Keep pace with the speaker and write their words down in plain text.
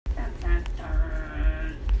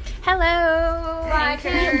Hello. Why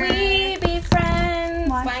can't we be friends?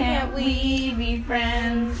 Why can't we be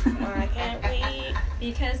friends? Why can't we?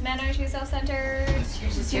 Because men are too self-centered.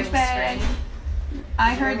 Stupid.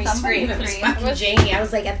 I heard me somebody scream. It was scream. fucking Jamie. I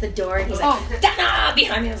was like at the door and he's like, Dana!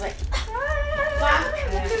 Behind me. I was like, fuck.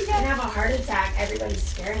 I'm gonna have a heart attack. Everybody's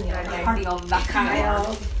scaring me. I'm like,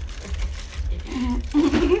 Kyle.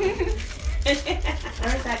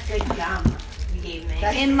 Where's that good gum you gave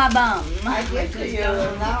me? In my bum. I give to you.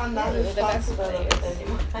 Now I'm not responsible.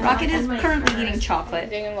 Rocket is currently eating chocolate.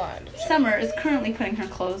 Doing lunch. Summer is currently putting her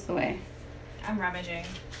clothes away. I'm rummaging.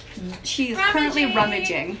 She is currently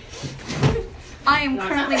rummaging. I am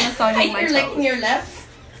currently massaging my You're licking toes. your lips.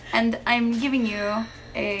 And I'm giving you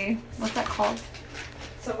a, what's that called?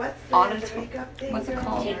 So what's Audit- the makeup thing? What's it girl?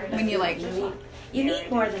 called? When you like... You need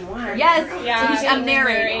more than one. Yes! Yeah. I'm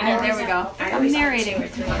narrating. narrator. There we go. I I'm always have narrating. 2 or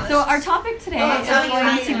 3 months. So our topic today Oh, is tell me going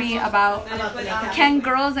about to be about, About the makeup. can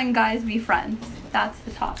girls and guys be friends? That's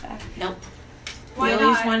the topic. Nope. Why you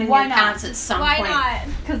always not? want in Why your not? pants at some Why point. not?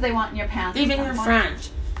 Because they want in your pants. Even at your some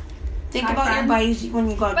friends. Think Hi, about your friends. buddies when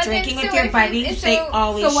you go out But then, drinking so with your if you- buddies. so- They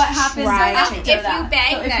always So what happens try after to. If you that?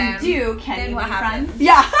 bang so them, if you do, can then you what be happens? friends?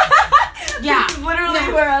 Yeah. Yeah. This is literally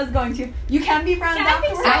Yeah. where I was going to. You can be friends Yeah, I think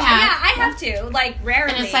afterwards. so. I have. Yeah, I have to. Like,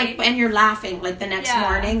 rarely. And it's like, and you're laughing. Like the next Yeah.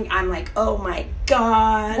 morning, I'm like, oh my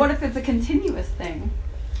god. What if it's a continuous thing?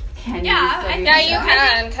 Can Yeah, you still be Yeah, friends? you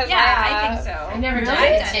can. Cause Yeah, I think so. I never Really? done I've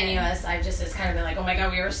done continuous. I just it's kind of been like, oh my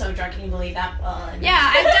god, we were so drunk. Can you believe that?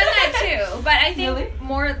 Yeah, I've done that too. But I think Really?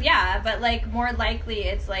 more likely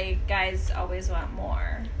it's like guys always want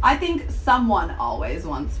more. I think someone always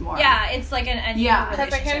wants more. Yeah, it's like an Yeah.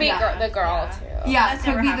 Because it can be Yeah. the girl Yeah. too. Yeah, That's it could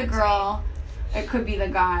never be the happened to girl. It could be the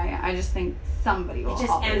guy. I just think somebody will It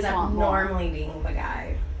just always ends up want more. normally being the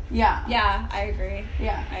guy. Yeah. Yeah, I agree.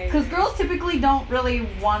 Yeah. I Because agree. girls typically don't really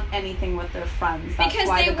want anything with their friends. That's Because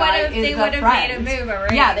why they the guy would is they the would have friend. made a move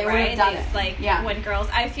already. Yeah, they would have right? done It's it. like Yeah. when girls,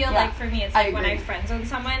 I feel Yeah. like for me, it's I like when agree. I friend zone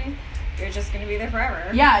someone, you're just gonna be there forever.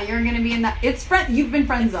 Yeah, you're gonna be in that. It's friend. You've been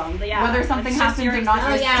friend zoned. yeah, Whether something it's just happens your or not, Oh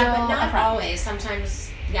you're yeah, still but a not friend. always.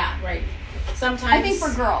 Sometimes, yeah, right. Sometimes I think for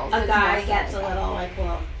girls, a it's guy more so gets a like that. little like,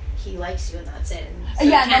 well, he likes you and that's it. And so Yeah,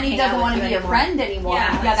 he and then can't he hang out doesn't with want to you be your anymore. friend anymore.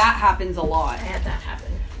 Yeah. Yeah, that happens a lot. I had that happen.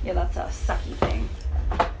 Yeah, that's a sucky thing.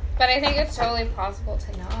 But I think it's totally possible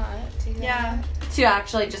to not do that. Yeah. To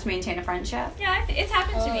actually just maintain a friendship. Yeah, it's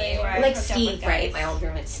happened to me. Oh, Where I Like hooked up Steve, with right? guys. My old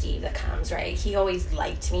roommate Steve that comes, right? He always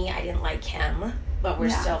liked me. I didn't like him, but we're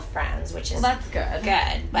Yeah. still friends, which is Well, that's good.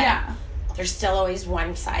 good. But Yeah. there's still always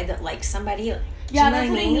one side that likes somebody. Like, do Yeah, you know that's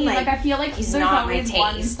what what I mean. Like, I feel like he's there's not my always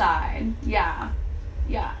one taste. side. Yeah.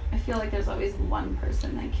 Yeah. I feel like there's always one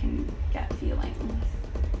person that can get feelings.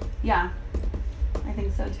 Yeah. I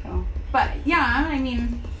think so too. But yeah, I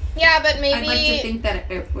mean, Yeah, but maybe. I'd like to think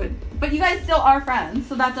that it would. But you guys still are friends,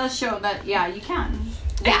 so that does show that, yeah, you can.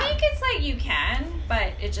 Yeah. I think it's like you can,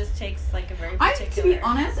 but it just takes like a very I, particular. to be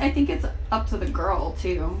honest, I think it's up to the girl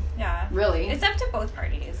too. Yeah. Really. It's up to both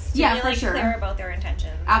parties. To Yeah, be, for like, sure. Clear about their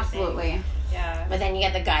intentions. I think. Absolutely. Yeah. But then you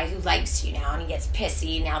get the guy who likes you now, and he gets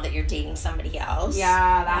pissy now that you're dating somebody else.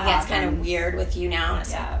 Yeah, that He gets kind of happens. weird with you now. And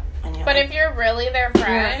it's Yeah. like, and you're But like, if you're really their you're a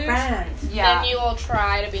friend, friend. Yeah. then you will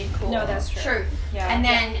try to be cool. No, that's true. True. Yeah. And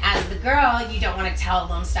then as the girl, you don't want to tell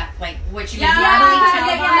them stuff like what you Yeah, would normally tell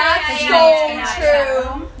yeah, them. that's because you so know it's gonna true. upset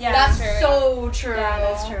them. Yeah, That's true. so true. Yeah,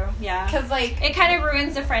 that's true. Yeah. Because, like, It kind of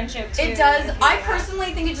ruins the friendship too. it does. if you I have-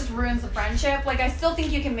 personally think it just ruins the friendship. Like, I still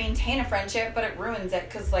think you can maintain a friendship, but it ruins it.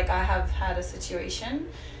 Because, like, I have had a situation.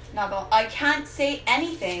 I can't say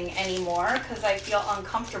anything anymore because I feel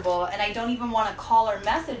uncomfortable, and I don't even want to call or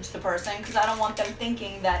message the person because I don't want them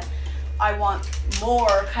thinking that I want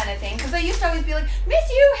more kind of thing. Because I used to always be like, "Miss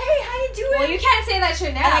you, hey, how you doing?" Well, you can't say that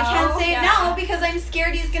shit now. And I can't say it Yeah. now because I'm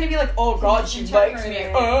scared he's gonna be like, "Oh God, she likes me,"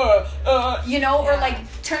 you know, or Yeah.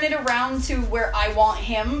 like turn it around to where I want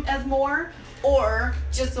him as more, or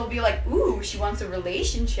just will be like, "Ooh, she wants a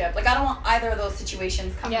relationship." Like I don't want either of those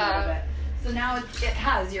situations coming out of Yeah. it. So now it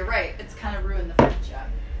has. You're right. It's kind of ruined the friendship.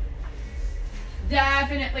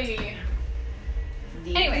 Definitely.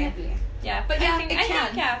 Anyway. Yeah, but Yeah, I think it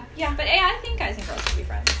can. yeah. But I think guys and girls can be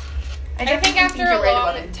friends. I think after you're a right long,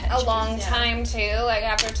 about intentions, long time too, like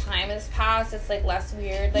after time has passed, it's like less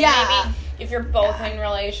weird. Like Yeah. maybe if you're both Yeah. in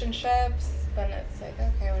relationships, then it's like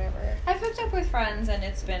okay, whatever. I've hooked up with friends and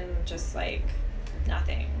it's been just like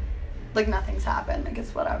nothing. Like nothing's happened. I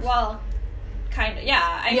guess whatever. Well, kind of.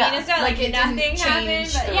 Yeah, I Yeah, mean it's not like, it nothing didn't happened,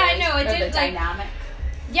 change but the yeah, no, it or the didn't like. dynamic.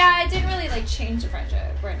 Yeah, it didn't really like change the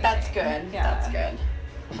friendship or anything. That's good. Yeah. That's good.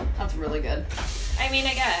 That's really good. I mean,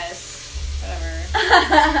 I guess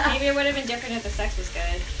whatever. Maybe it would have been different if the sex was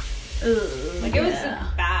good. Like it was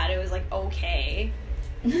bad. It was like okay.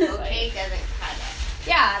 day doesn't cut it.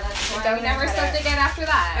 Yeah, that's why we never slept again after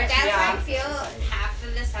that. But that's why I feel half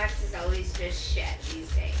of the sex is always just shit these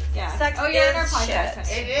days. Yeah. Sex you're in our is podcast.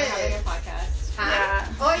 shit. It We're is. having a podcast. Huh?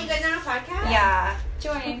 Yeah. Oh, you guys on a podcast? Yeah.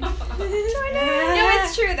 Join. No,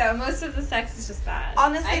 it's true though. Most of the sex is just bad.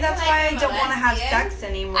 Honestly, I that's feel why like I don't want to have lesbian. sex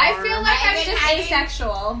anymore. I feel like I'm I've been just having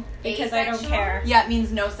asexual because I don't asexual? care. Yeah, it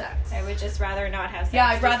means no sex. I would just rather not have sex. Yeah,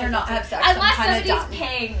 I'd rather because not it's have sex. Unless I'm kinda somebody's done.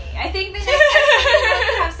 paying me. I think the next time somebody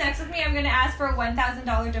wants to have sex with me, I'm gonna ask for a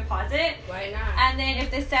 $1,000 deposit, Why not? and then if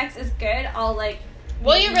the sex is good, I'll like.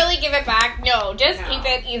 Will you really give it back? No, just No. keep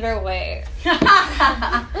it either way.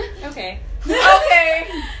 Okay. Okay.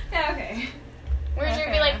 Yeah. Okay. We're just gonna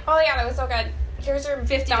Okay. be like, oh yeah, that was so good. Here's your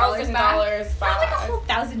 $50 $1,000 Not like a back. whole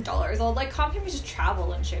 $1,000. I'll like comp him to just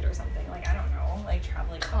travel and shit or something. Like I don't know, like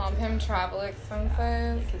traveling. Comp him travel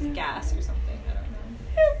expenses. Like his gas or something. I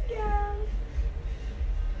don't know.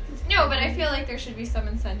 No, but I feel like there should be some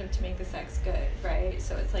incentive to make the sex good, right?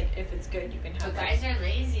 So it's like if it's good, you can have. But guys are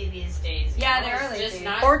lazy these days. Yeah, you know? they are It's lazy. Just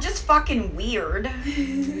not Or just fucking weird.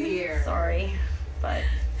 weird. Sorry, but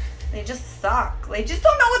they just suck. They just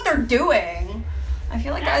don't know what they're doing. I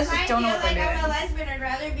feel like guys just don't know what I they're feel like I'm a doing. lesbian. I'd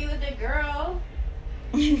rather be with a girl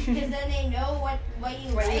because then they know what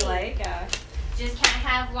you What do like. you like? Yeah. Just can't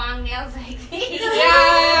have long nails like these.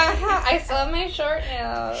 Yeah, I still have my short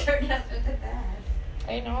nails. Short nails are the best.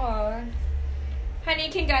 I know. Honey,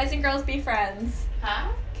 can guys and girls be friends?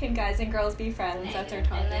 Huh? Can guys and girls be friends? That's our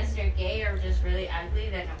topic. Unless you're gay or just really ugly,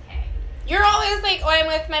 then okay. You're always like, oh, I'm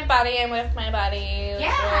with my buddy, I'm with my buddy.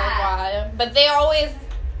 Yeah. Blah, blah. But they always,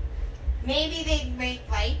 Maybe they might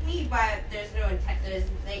like me, but there's no intent. There's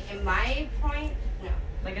like in my point, no,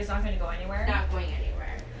 Like it's not going to go anywhere. not going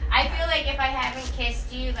anywhere. I feel like if I haven't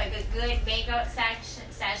kissed you, like a good makeout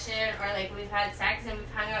session, or like we've had sex and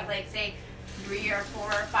we've hung out, like say 3 or 4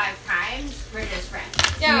 or 5 times, we're just friends.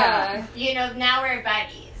 yeah. You know, now we're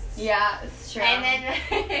buddies. Yeah, it's true. And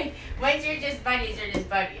then once you're just buddies,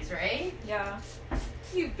 right? Yeah.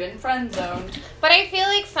 You've been friend zoned. But I feel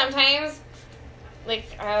like sometimes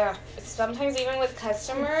even with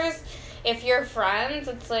customers, if you're friends,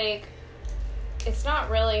 it's like, it's not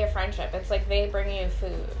really a friendship. It's like they bring you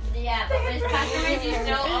food. Yeah, but with customers, you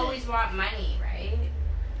still always want money, right?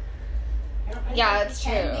 I don't Yeah, think it's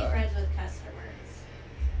you can true. be friends with customers.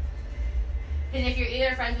 Because if you're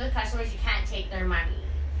either friends with customers, you can't take their money.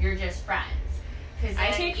 You're just friends. Because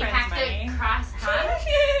I take you friends' have money. to cross, huh?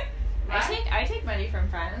 I take money from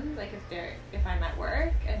friends. Like if I'm at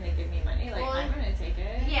work and they give me money, like Well, I'm gonna take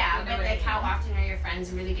it. Yeah, You know but what I like, how mean? often are your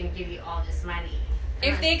friends really going to give you all this money?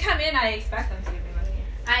 If they come in, I expect them to give me money.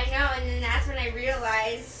 I know, and then that's when I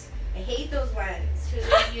realize I hate those ones who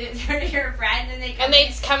like you turn to your friend and they come And they in,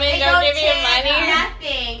 just come in they and don't don't give you tip money.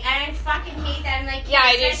 nothing, and I fucking hate that. I'm like, Yeah,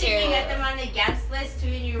 I do especially if too. you get them on the guest list too,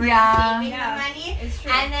 and you're Yeah. receiving Yeah. the money, It's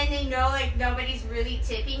true. and then they know like nobody's really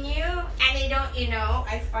tipping you, and they don't, you know,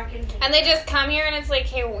 I fucking hate And they that. just come here and it's like,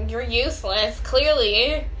 hey, you're useless,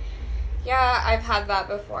 clearly. Yeah, I've had that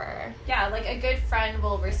before. Yeah, like a good friend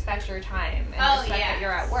will respect your time and Oh, respect yes. that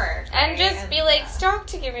you're at work. And right? just be like, yeah. stop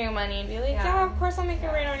to give you money. Be like, yeah, of course I'll make it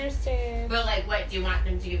right on your stage. But like, what do you want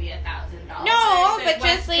them to give you $1,000? No, but what's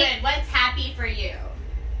just, like- good? What's happy for you?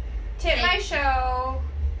 tip my show.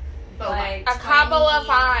 But Like, A couple of 20,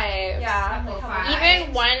 fives. Yeah, couple like, fives.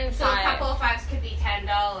 Even one So a couple five. of fives could be $10.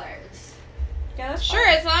 Yeah, that's Sure,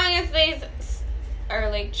 fine. as long as they are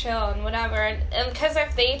like chill and whatever. And because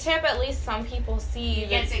if they tip, at least some people see It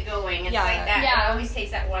gets it going. It's Yeah. like that. Yeah. It always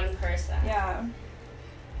takes that one person. Yeah.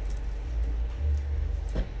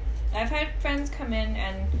 I've had friends come in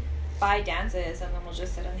and buy dances and then we'll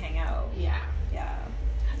just sit and hang out. Yeah. Yeah.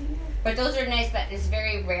 But those are nice, but it's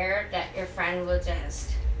very rare that your friend will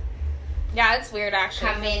just Yeah, it's weird actually.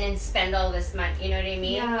 come in and spend all this money. You know what I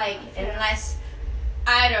mean? Yeah. Like, unless,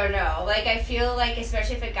 I don't know. Like, I feel like,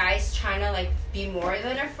 especially if a guy's trying to, like, be more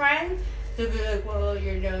than a friend, they'll be like, well,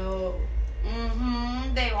 you know.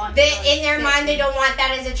 Mm-hmm. They want. They, in their mind, they don't want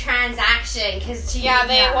that as a transaction. Cause Yeah,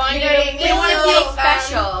 they want you you know what I to mean? They want to So, feel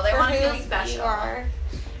special. They for want to feel who special. you are.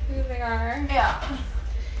 Who they are. Yeah.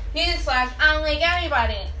 Newsflash, I don't like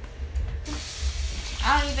anybody.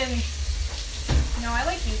 I don't even. No, I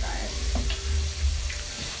like you guys.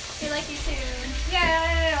 We like you too.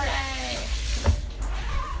 Yay! Alright.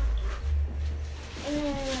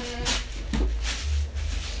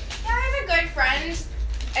 Yeah, I have a good friend.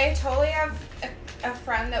 I totally have a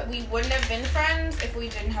friend that we wouldn't have been friends if we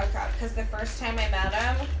didn't hook up. Because the first time I met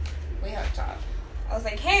him, we hooked up. I was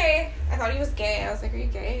like, hey, I thought he was gay. I was like, are you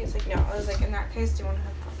gay? He was like, no. I was like, in that case, do you want to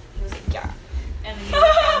hook up? He was like, yeah. And then you were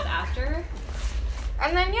friends after?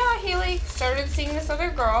 And then he like started seeing this other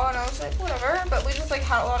girl, and I was like, whatever. But we just like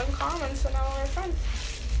had a lot in common, so now we're friends.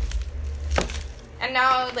 And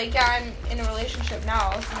now, like, I'm in a relationship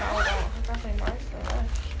now, so now we don't hook up anymore.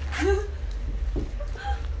 So.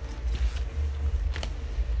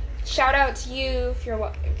 Shout out to you if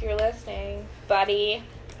you're listening, buddy,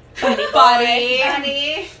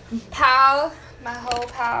 buddy, pal, my whole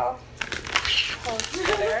pal, whole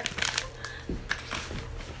Twitter.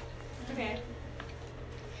 Okay.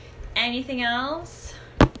 Anything else?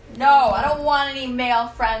 No, I don't want any male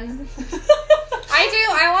friends. I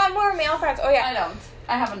do. I want more male friends. Oh yeah. I don't.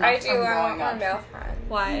 I have enough. I do. From I want growing more up. male friends.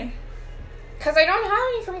 Why? Because I don't have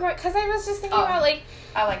any from growing. Because I was just thinking about like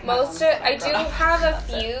I like my most ones of. that I do grown up. have a That's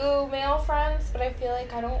it. few male friends, but I feel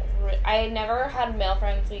like I don't. I never had male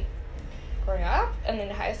friends like growing up, and in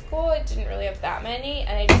high school I didn't really have that many,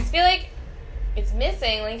 and I just feel like it's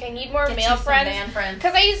missing. Like I need more Get male you some friends. man friends.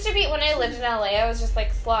 Because I used to be, when I lived in LA, I was just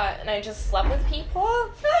like slut, and I just slept with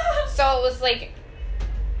people. So it was like,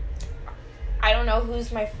 I don't know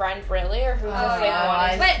who's my friend really, or who just like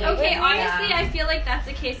wanted to But sleep okay, with me. honestly, I feel like that's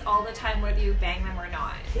the case all the time, whether you bang them or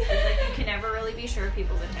not. It's like you can never really be sure of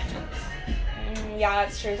people's intentions. Yeah,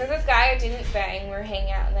 that's true. Because this guy I didn't bang, we were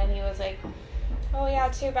hanging out, and then he was like, oh yeah,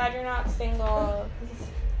 too bad you're not single. 'Cause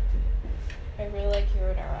I really like you or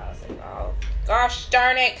whatever. I was like, oh gosh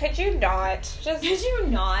darn it, could you not? Just Did you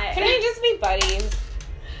not? Can we just be buddies?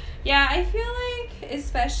 Yeah, I feel like,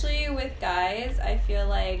 especially with guys, I feel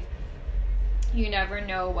like you never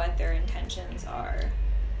know what their intentions are.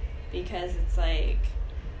 Because it's like,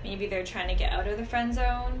 maybe they're trying to get out of the friend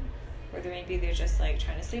zone, or maybe they're just like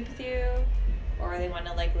trying to sleep with you, or they want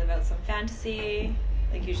to like live out some fantasy.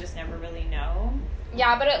 Like, you just never really know.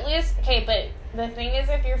 Yeah, but at least, okay, but the thing is,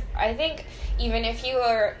 I think even if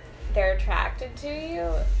they're attracted to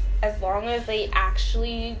you, as long as they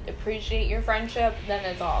actually appreciate your friendship, then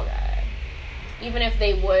it's all good. Even if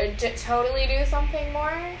they would totally do something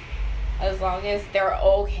more, as long as they're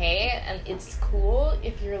okay and it's cool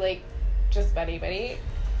if you're like just buddy.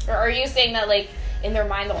 Or are you saying that like in their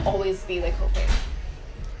mind they'll always be like hoping?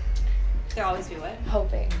 They'll always be what?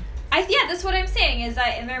 Hoping. Yeah, that's what I'm saying, is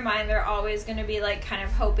that in their mind they're always going to be like kind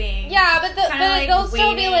of hoping. Yeah, but like, they'll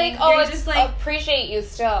still be like, oh, They're it's just like, appreciate you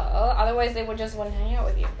still. Otherwise, they would just want to hang out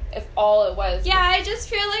with you. If all it was. yeah, I just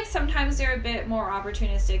feel like sometimes they're a bit more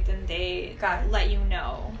opportunistic than they let you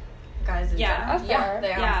know. Guys, Yeah. Okay. yeah,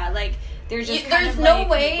 they are. Yeah, like they're just kind There's of, no like,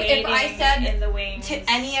 way if I waiting said in the wings to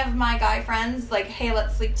any of my guy friends, like, hey,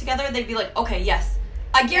 let's sleep together, they'd be like, okay, yes.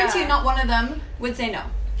 I guarantee you not one of them would say no.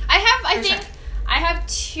 I think I have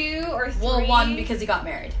 2 or 3. Well, one because he got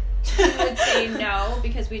married. who would say no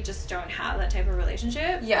because we just don't have that type of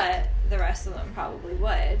relationship. Yeah. But the rest of them probably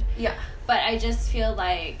would. Yeah. But I just feel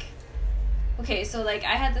like, okay, so like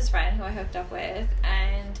I had this friend who I hooked up with,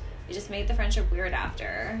 and it just made the friendship weird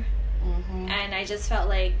after. Mm-hmm. And I just felt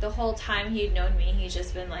like the whole time he'd known me, he'd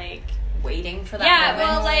just been like Waiting for that yeah, moment.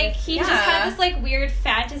 well, like he just had this like weird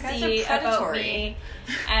fantasy Guys are about predatory. me,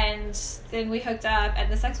 and then we hooked up,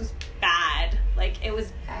 and the sex was bad. Like it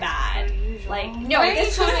was bad. Like no, Why are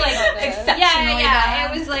this you was talking like about this? Exceptionally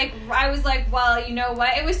bad. It was like I was like, well, you know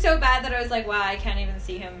what? It was so bad that I was like, wow, I can't even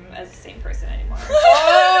see him as the same person anymore.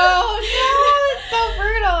 Oh no, it's so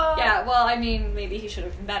brutal. Yeah, well, I mean, maybe he should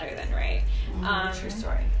have been better then, right? True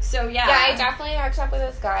story. So yeah. Yeah, I definitely hooked up with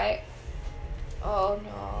this guy. Oh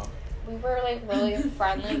no. We were like really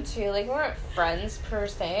friendly too. Like we weren't friends per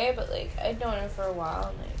se, but like I'd known him for a while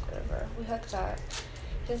and like whatever. We hooked up.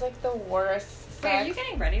 He's like the worst. Wait, are you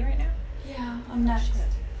getting ready right now? Yeah, I'm not.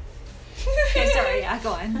 Okay, sorry. Yeah,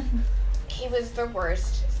 go on. He was the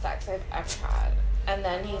worst sex I've ever had. And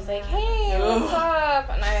then he's like, hey, what's up?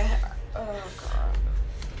 And oh god.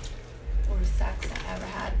 Worst sex I ever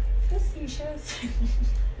had. Facetious.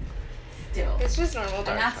 Still. It's just normal. And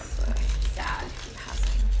that's sad. Keep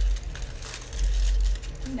passing.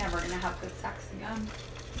 I'm never gonna have good sex again.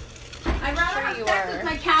 I'd rather Sure have you sex are. with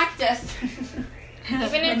my cactus.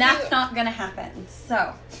 Even if And that's not gonna happen.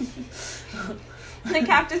 So. The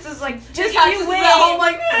cactus is like, The just cactus you is wait. at home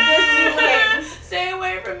like, Just you wait. stay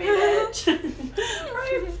away from me, bitch.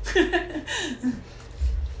 Right?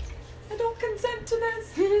 I don't consent to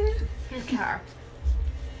this. Okay.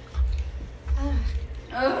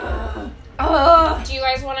 Do you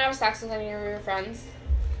guys want to have sex with any of your friends?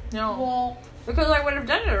 No, Well, because I would have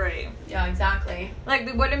done it already. yeah, exactly. Like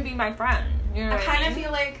they wouldn't be my friend. You know I what kind I of mean?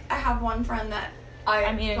 feel like I have one friend that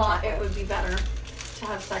I mean, thought chocolate. it would be better to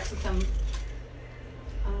have sex with him.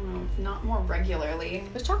 I don't know, not more regularly,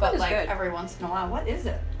 The chocolate but is like good. every once in a while. What is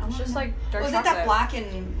it? I It's don't just know. like dark Was chocolate. it that black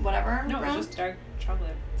and whatever? No, brown? it's just dark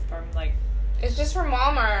chocolate from like It's just from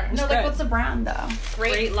Walmart. No, like, what's the brand, though?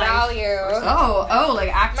 Great Life. value. Oh, like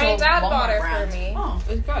actual My dad Walmart bought it brand. for me. Oh,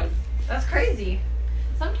 It's good. that's crazy.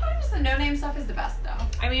 Sometimes the no-name stuff is the best, though.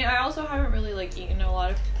 I mean, I also haven't really like eaten a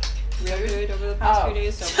lot of real food over the past few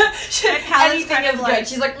days, so my palate's Anything kind is of good. like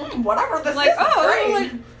She's like, whatever this like is. oh,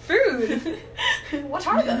 great. like food. What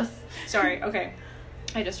are this? Sorry. Okay,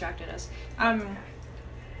 I distracted us.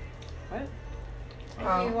 What?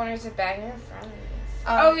 If you wanted to bang your friends.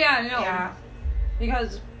 Oh yeah, no. Yeah.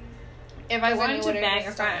 Because if I Because then wanted you to would've bang a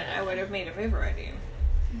just friend, done it. I would have made a favor ID.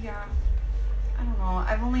 Yeah. I don't know.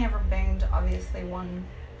 I've only ever banged, obviously, one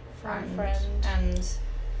friend. And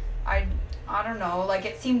I don't know. Like,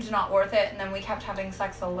 it seemed not worth it. And then we kept having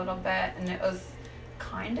sex a little bit. And it was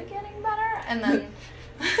kind of getting better. And then...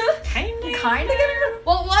 Kind of getting better.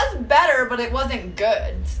 Well, it was better, but it wasn't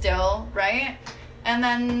good still, right? And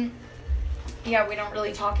then... Yeah, we don't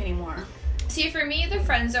really talk anymore. See, for me, the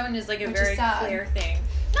friend zone is like a Which is very sad. clear thing.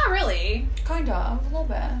 Not really. Kind of. A little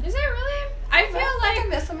bit. Is it really? I feel I like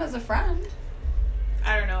miss him as a friend.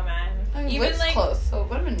 I don't know, man. I mean, Even lives like close, so it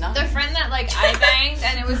would have been nice. the friend that like I banged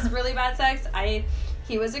and it was really bad sex.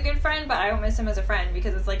 He was a good friend, but I don't miss him as a friend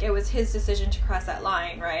because it's like it was his decision to cross that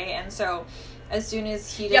line, right? And so as soon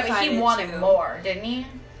as he decided but he wanted more, didn't he?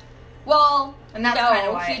 Well, And that's kind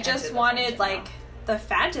of why I he just ended the wanted friendship like now. the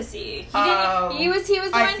fantasy. He Oh, didn't. He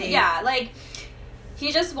was I doing see. yeah, like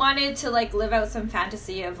he just wanted to like live out some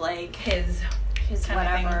fantasy of like his kind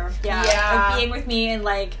of whatever, thing. yeah, Yeah. of being with me in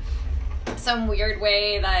like some weird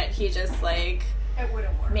way that he just like It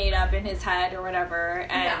wouldn't work. made up in his head or whatever.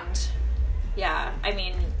 And yeah, I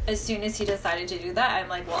mean, as soon as he decided to do that, I'm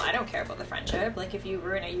like, well, I don't care about the friendship. Like, if you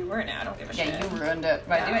ruin it, you ruin it. I don't give a shit. Yeah, you ruined it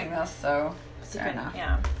by Yeah. doing this, so fair Secret- enough.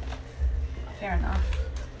 Yeah. Fair enough.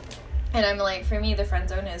 And I'm like, for me, the friend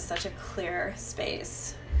zone is such a clear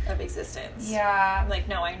space of existence. Yeah. I'm like,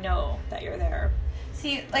 no, I know that you're there.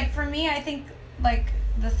 See, like for me, I think like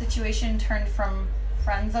the situation turned from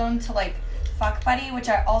friend zone to like fuck buddy, which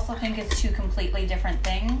I also think is two completely different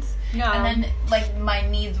things. No. And then like my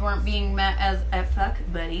needs weren't being met as a fuck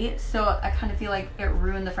buddy, so I kind of feel like it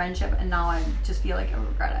ruined the friendship, and now I just feel like I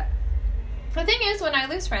regret it. The thing is, when I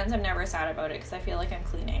lose friends, I'm never sad about it because I feel like I'm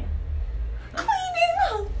cleaning.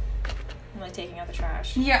 Cleaning. I'm like taking out the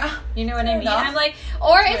trash. Yeah. You know what Fair I mean? enough. I'm like,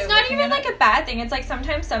 or That's it's the way not of even looking like a bad thing. It's like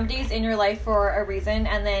sometimes somebody's in your life for a reason,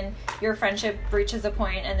 and then your friendship reaches a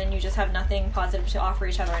point, and then you just have nothing positive to offer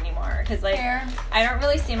each other anymore. Because like, Fair. I don't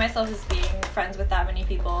really see myself as being friends with that many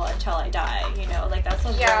people until I die. You know, like that's a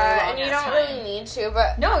really long And you ass don't time. really need to,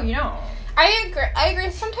 but No, you don't. I agree.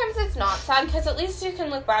 Sometimes it's not sad because at least you can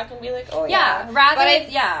look back and be like, oh Yeah, yeah. rather But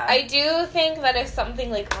yeah. I do think that if something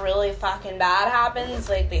like really fucking bad happens,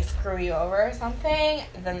 like they screw you over or something,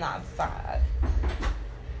 then that's sad.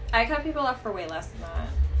 I cut people off for way less than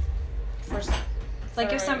that.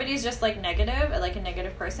 Like if for- somebody's just like negative, like a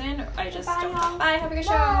negative person, I just Bye, don't. y'all. Bye, have a good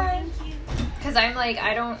show. Bye. Because I'm like,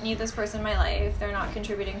 I don't need this person in my life. They're not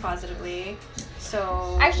contributing positively.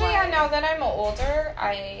 So Actually, why? now that I'm older,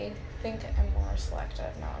 I think I'm more selective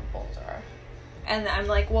now. I'm older. And I'm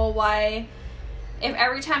like, well, why? If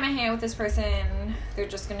every time I hang out with this person, they're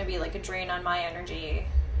just gonna be like a drain on my energy.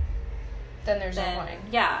 Then there's no Then point.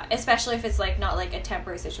 yeah, especially if it's like not like a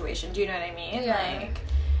temporary situation. Do you know what I mean? Yeah. Like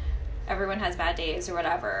everyone has bad days or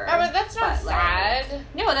whatever. Oh, but that's not like, sad.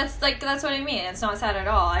 no, that's what I mean. It's not sad at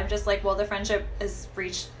all. I'm just like, well, the friendship has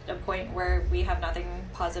reached a point where we have nothing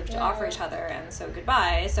positive to offer each other, and so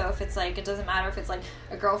goodbye. So if it's like, it doesn't matter if it's like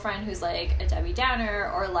a girlfriend who's like a Debbie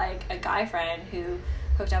Downer or like a guy friend who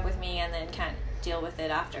hooked up with me and then can't deal with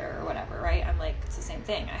it after or whatever, right? I'm like, it's the same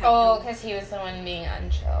thing. I have Oh, no, because he was the one being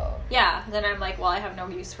unchill. yeah. Then I'm like, well, I have no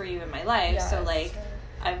use for you in my life, so like,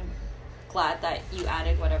 I'm glad that you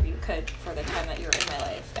added whatever you could for the time that you were in my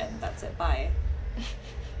life, and that's it. Bye.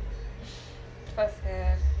 That's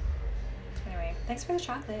good. Anyway, thanks for the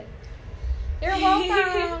chocolate. You're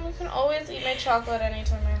welcome. You can always eat my chocolate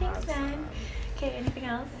anytime I have Thanks, man. some. Okay, anything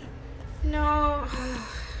else? No.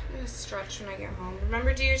 I'm gonna stretch when I get home.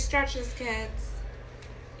 Remember, do your stretches, kids.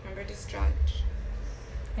 Remember to stretch.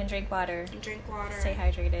 And drink water. And drink water. Stay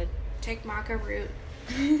hydrated. Take maca root.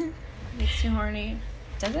 Makes you horny.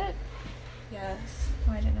 Does it? Yes.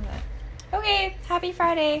 Oh, I didn't know that. Okay, happy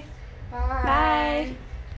Friday. Bye. Bye.